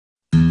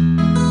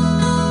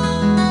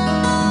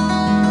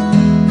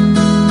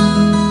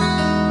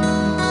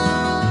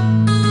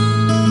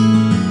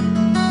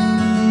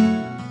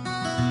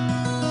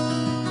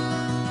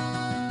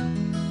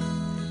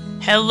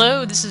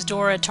Hello, this is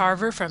Dora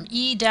Tarver from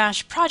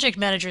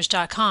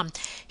e-projectmanagers.com,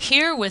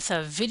 here with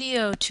a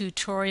video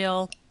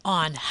tutorial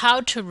on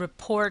how to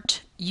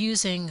report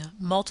using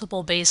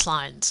multiple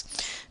baselines.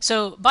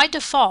 So by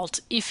default,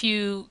 if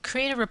you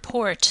create a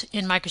report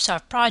in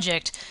Microsoft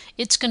Project,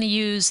 it's going to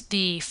use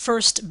the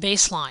first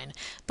baseline.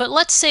 But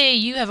let's say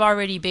you have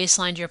already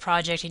baselined your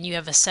project and you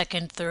have a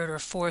second, third, or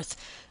fourth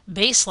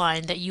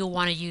baseline that you'll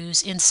want to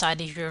use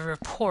inside of your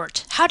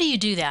report. How do you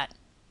do that?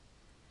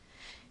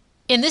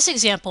 In this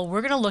example,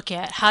 we're going to look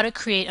at how to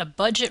create a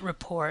budget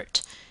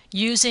report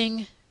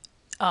using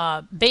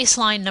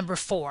baseline number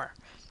 4.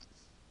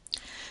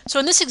 So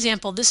in this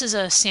example, this is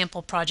a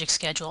sample project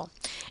schedule.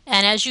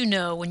 And as you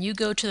know, when you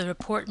go to the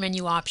report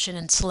menu option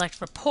and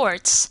select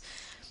reports,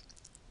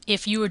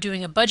 if you were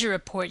doing a budget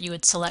report, you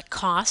would select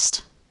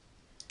cost.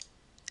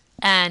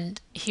 And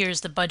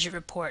here's the budget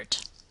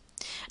report.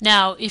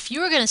 Now, if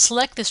you were going to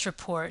select this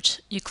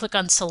report, you click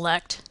on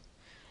select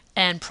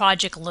and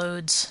project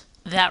loads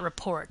that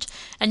report.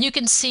 And you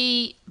can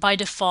see by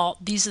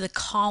default these are the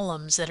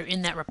columns that are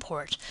in that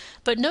report.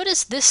 But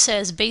notice this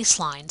says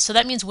baseline. So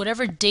that means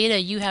whatever data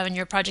you have in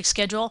your project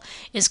schedule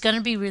is going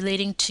to be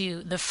relating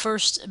to the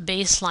first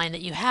baseline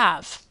that you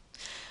have.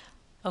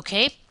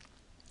 Okay?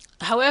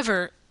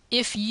 However,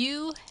 if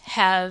you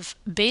have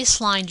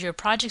baselined your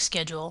project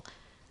schedule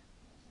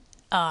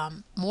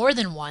more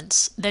than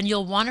once, then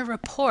you'll want to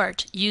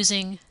report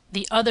using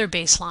the other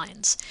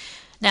baselines.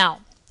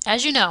 Now,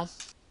 as you know,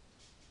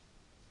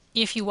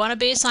 if you want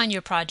to baseline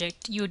your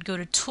project, you would go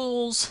to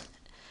Tools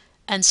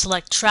and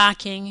select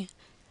Tracking,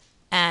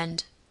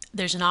 and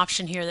there's an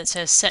option here that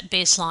says Set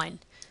Baseline.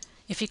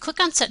 If you click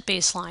on Set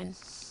Baseline,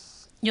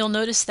 you'll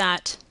notice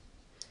that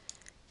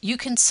you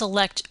can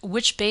select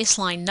which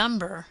baseline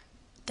number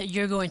that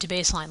you're going to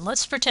baseline.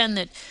 Let's pretend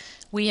that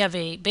we have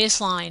a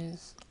baseline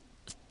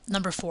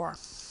number 4.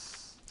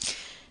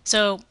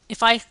 So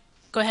if I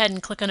go ahead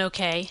and click on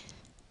OK,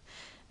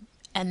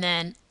 and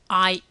then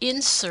I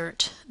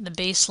insert the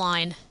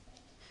baseline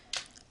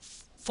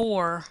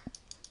 4,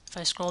 if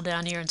I scroll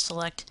down here and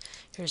select,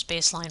 here's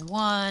baseline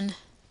 1,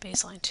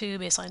 baseline 2,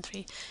 baseline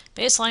 3,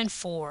 baseline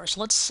 4. So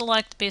let's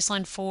select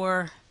baseline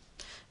 4,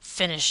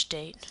 finish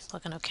date,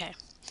 click on OK.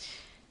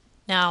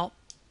 Now,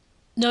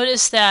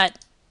 notice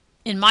that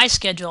in my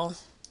schedule,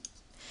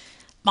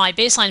 my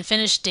baseline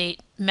finish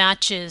date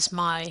matches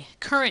my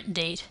current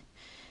date.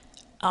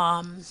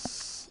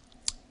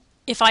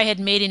 If I had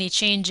made any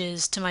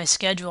changes to my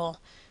schedule,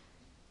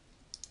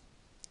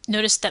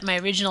 notice that my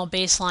original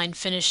baseline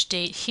finish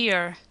date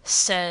here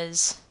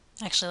says,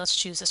 actually let's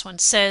choose this one,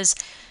 says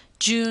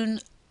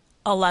June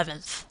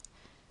 11th.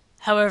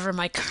 However,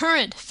 my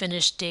current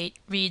finish date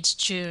reads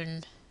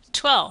June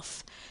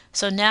 12th.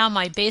 So now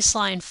my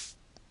baseline,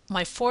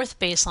 my fourth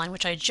baseline,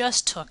 which I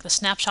just took, the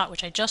snapshot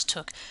which I just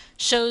took,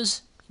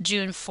 shows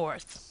June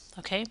 4th.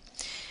 Okay.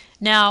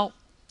 Now,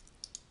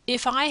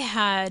 if I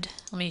had,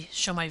 let me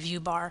show my view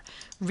bar,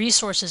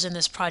 resources in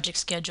this project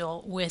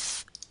schedule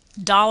with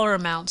dollar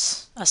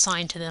amounts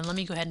assigned to them. Let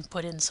me go ahead and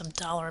put in some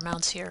dollar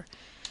amounts here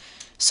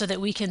so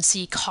that we can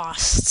see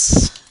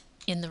costs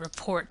in the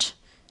report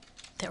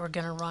that we're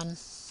going to run.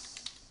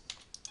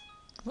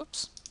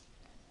 Whoops.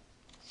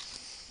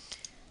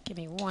 Give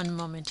me one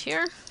moment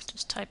here.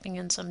 Just typing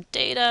in some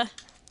data.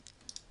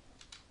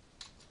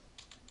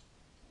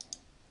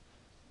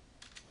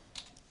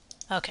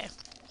 Okay.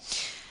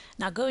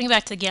 Now going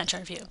back to the Gantt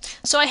chart view.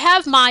 So I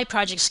have my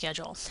project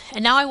schedule,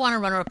 and now I want to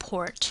run a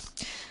report.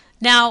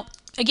 Now,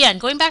 again,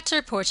 going back to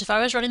reports, if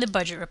I was running the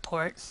budget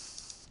report,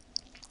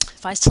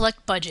 if I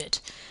select budget,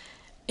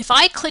 if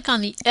I click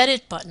on the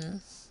edit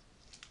button,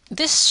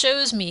 this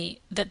shows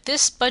me that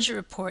this budget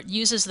report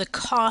uses the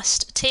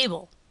cost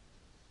table.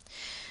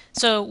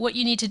 So what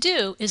you need to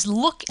do is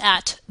look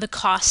at the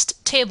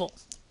cost table.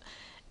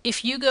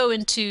 If you go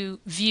into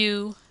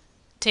View,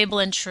 Table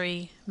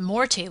Entry,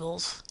 More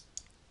Tables,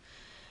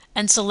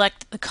 and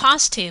select the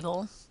cost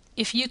table,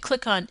 if you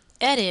click on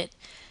Edit,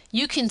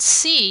 you can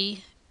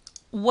see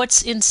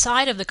what's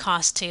inside of the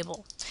cost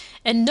table.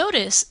 And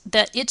notice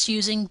that it's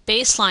using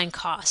baseline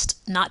cost,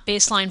 not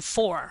baseline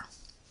 4.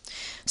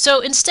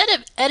 So instead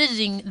of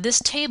editing this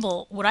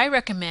table, what I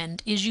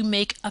recommend is you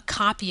make a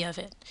copy of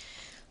it.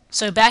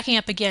 So backing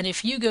up again,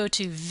 if you go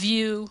to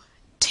View,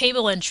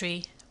 Table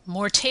Entry,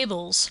 More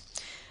Tables,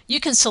 you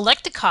can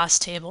select the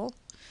cost table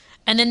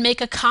and then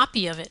make a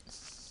copy of it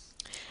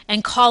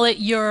and call it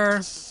your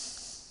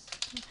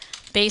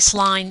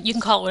baseline. You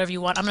can call it whatever you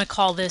want. I'm going to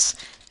call this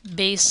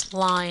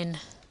baseline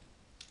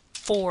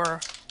 4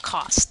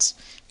 costs.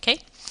 Okay?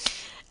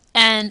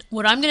 And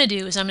what I'm going to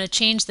do is I'm going to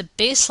change the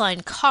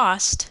baseline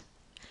cost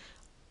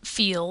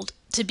field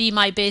to be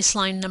my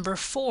baseline number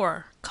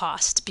 4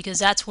 cost, because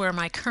that's where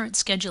my current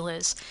schedule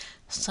is.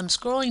 So I'm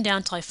scrolling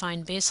down till I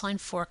find baseline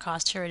 4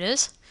 cost. Here it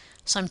is.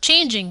 So I'm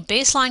changing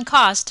baseline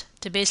cost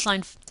to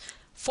baseline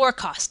 4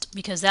 cost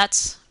because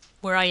that's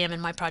where I am in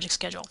my project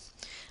schedule.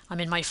 I'm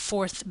in my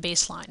 4th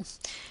baseline.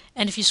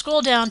 And if you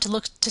scroll down to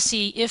look to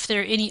see if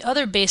there are any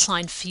other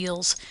baseline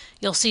fields,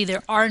 you'll see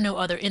there are no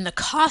other in the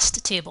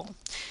cost table.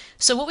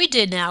 So what we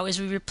did now is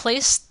we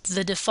replaced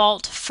the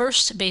default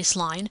first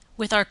baseline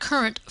with our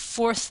current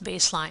fourth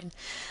baseline.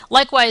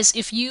 Likewise,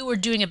 if you were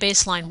doing a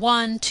baseline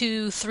 1,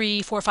 2,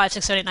 3, 4, 5,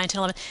 6, 7, 8, 9, 10,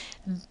 11,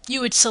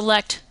 you would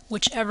select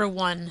whichever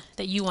one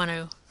that you want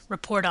to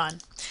report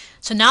on.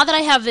 So now that I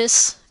have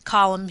this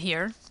column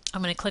here,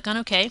 I'm going to click on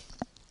OK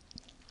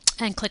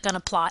and click on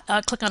apply.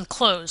 Click on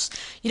close.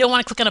 You don't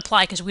want to click on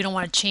apply because we don't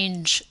want to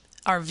change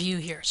our view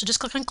here. So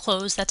just click on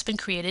close. That's been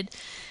created.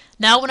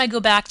 Now when I go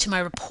back to my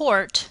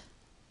report,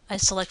 I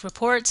select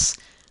reports,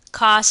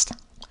 cost,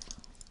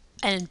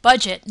 and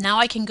budget. Now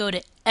I can go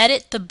to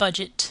edit the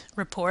budget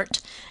report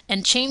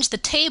and change the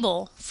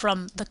table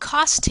from the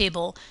cost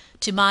table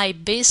to my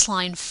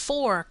baseline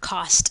 4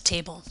 cost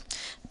table,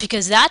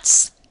 because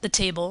that's the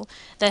table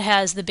that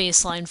has the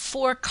baseline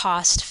 4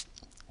 cost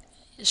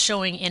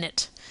showing in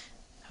it.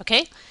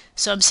 Okay,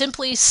 so I'm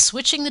simply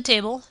switching the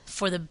table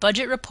for the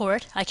budget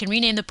report. I can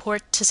rename the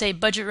report to say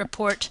budget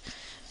report,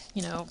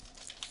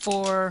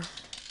 for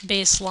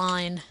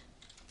baseline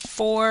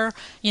 4,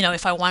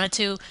 if I wanted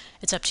to.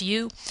 It's up to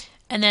you.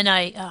 And then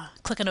I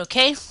click on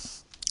OK.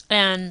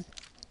 And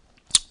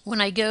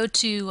when I go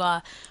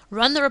to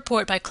run the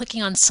report by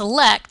clicking on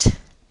select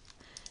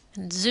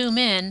and zoom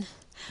in,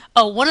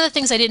 oh, one of the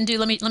things I didn't do,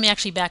 let me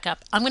actually back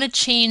up. I'm going to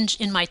change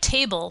in my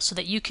table so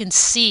that you can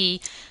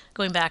see,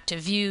 going back to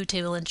view,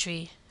 table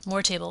entry,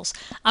 more tables.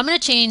 I'm going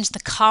to change the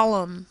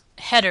column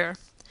header.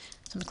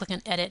 So I'm going to click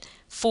on edit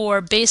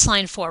for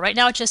baseline 4. Right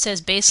now it just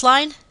says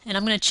baseline, and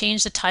I'm going to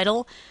change the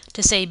title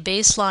to say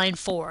baseline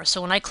 4.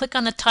 So when I click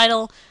on the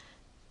title,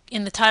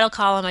 in the title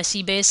column I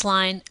see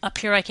baseline. Up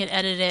here I can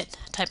edit it,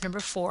 type number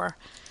 4.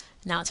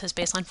 Now it says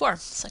baseline 4.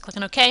 So I click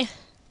on OK,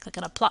 click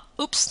on apply.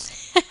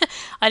 Oops,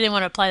 I didn't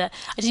want to apply that.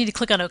 I just need to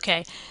click on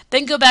OK.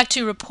 Then go back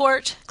to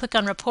report, click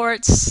on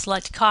reports,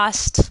 select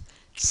cost,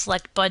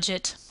 select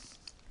budget.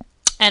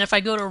 And if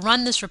I go to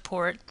run this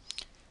report,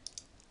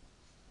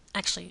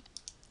 actually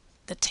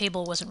the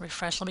table wasn't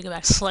refreshed. Let me go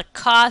back. Select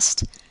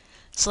cost,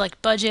 select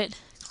budget,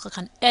 click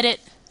on edit.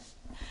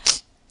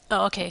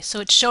 Oh, okay, so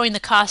it's showing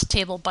the cost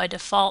table by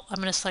default. I'm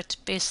going to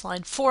select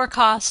baseline 4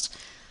 cost.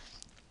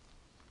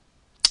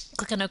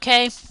 Click on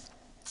OK.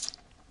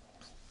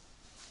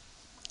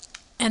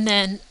 And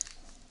then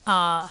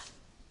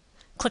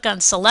click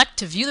on select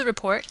to view the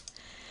report.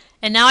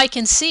 And now I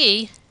can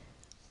see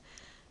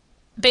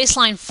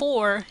baseline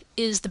 4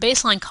 is the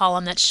baseline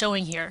column that's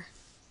showing here.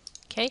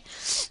 Okay.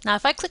 Now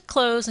if I click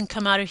close and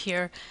come out of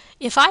here,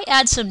 if I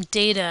add some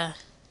data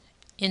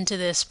into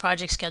this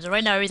project schedule,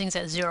 right now everything's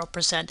at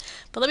 0%,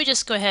 but let me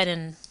just go ahead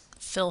and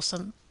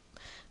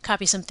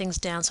copy some things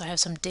down so I have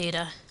some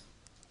data.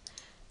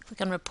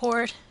 Click on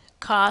report,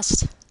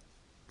 cost,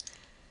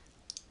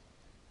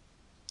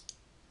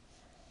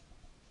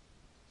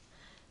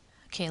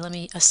 okay, let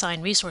me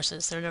assign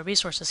resources. There are no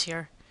resources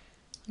here.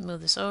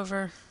 Move this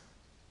over.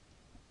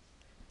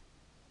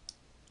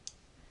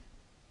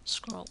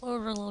 Scroll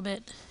over a little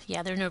bit.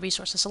 Yeah, there are no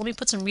resources. So let me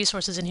put some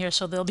resources in here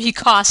so there'll be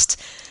cost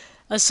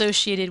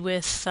associated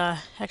with,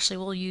 actually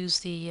we'll use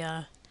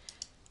the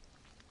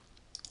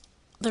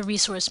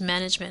resource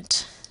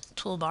management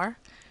toolbar.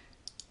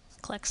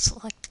 Click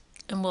select,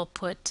 and we'll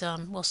put,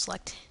 we'll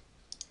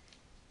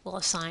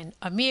assign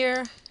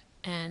Amir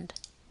and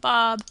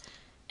Bob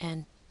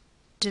and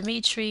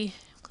Dimitri.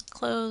 Click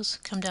close,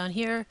 come down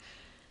here,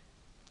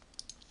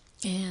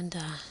 and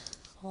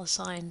we'll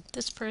assign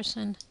this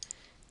person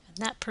and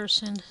that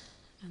person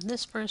and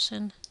this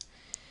person,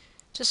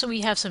 just so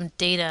we have some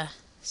data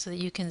so that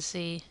you can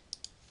see.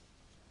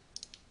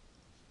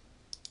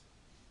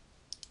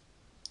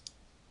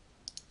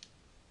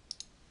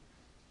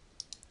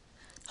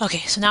 Okay,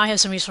 so now I have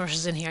some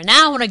resources in here.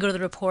 Now when I go to the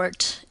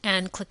report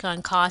and click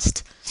on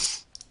cost,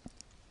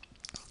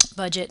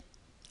 budget,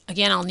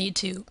 again I'll need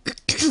to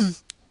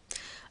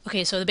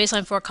okay, so the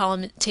baseline 4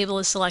 column table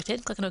is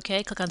selected. Click on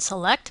OK, click on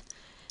select,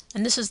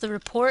 and this is the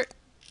report.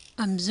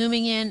 I'm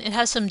zooming in. It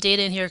has some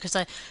data in here because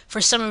for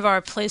some of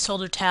our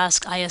placeholder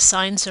tasks I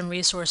assigned some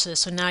resources,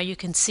 so now you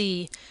can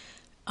see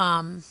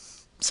some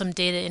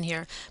data in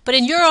here. But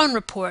in your own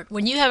report,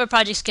 when you have a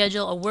project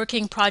schedule, a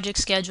working project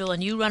schedule,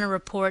 and you run a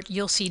report,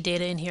 you'll see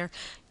data in here.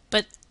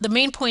 But the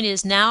main point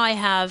is now I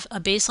have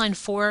a baseline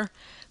 4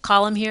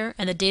 column here,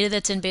 and the data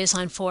that's in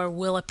baseline 4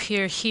 will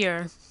appear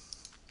here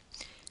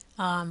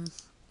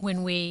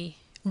when we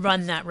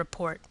run that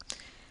report.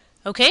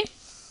 Okay?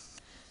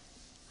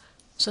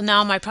 So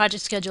now my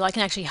project schedule, I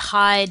can actually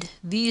hide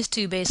these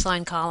 2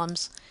 baseline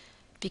columns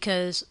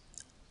because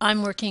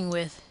I'm working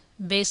with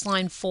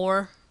baseline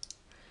 4.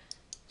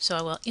 So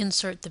I will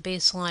insert the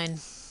baseline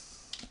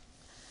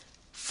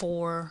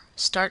 4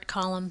 start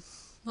column.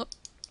 Oop.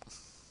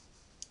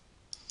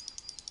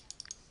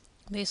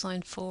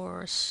 Baseline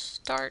 4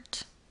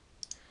 start.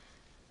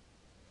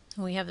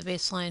 And we have the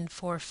baseline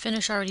 4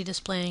 finish already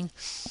displaying.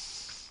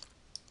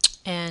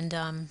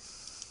 And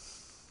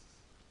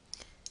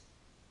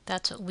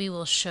that's what we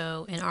will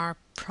show in our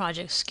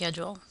project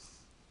schedule.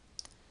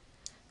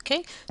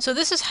 Okay, so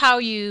this is how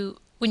you,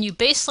 when you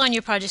baseline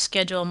your project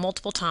schedule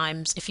multiple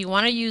times, if you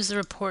want to use the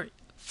report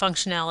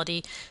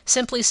functionality.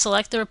 Simply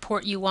select the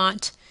report you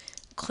want,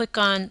 click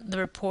on the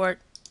report,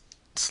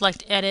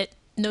 select Edit,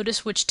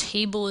 notice which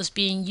table is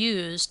being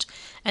used,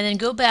 and then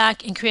go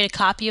back and create a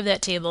copy of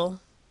that table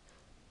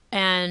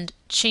and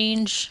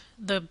change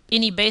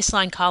any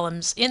baseline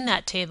columns in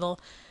that table,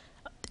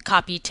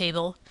 copy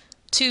table,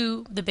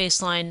 to the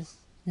baseline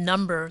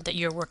number that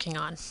you're working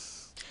on.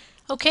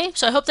 Okay,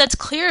 so I hope that's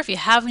clear. If you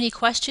have any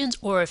questions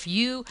or if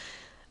you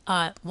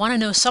want to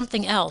know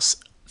something else,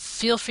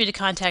 feel free to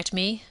contact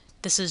me.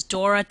 This is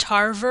Dora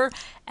Tarver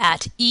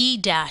at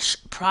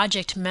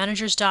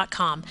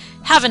e-projectmanagers.com.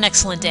 Have an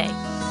excellent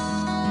day.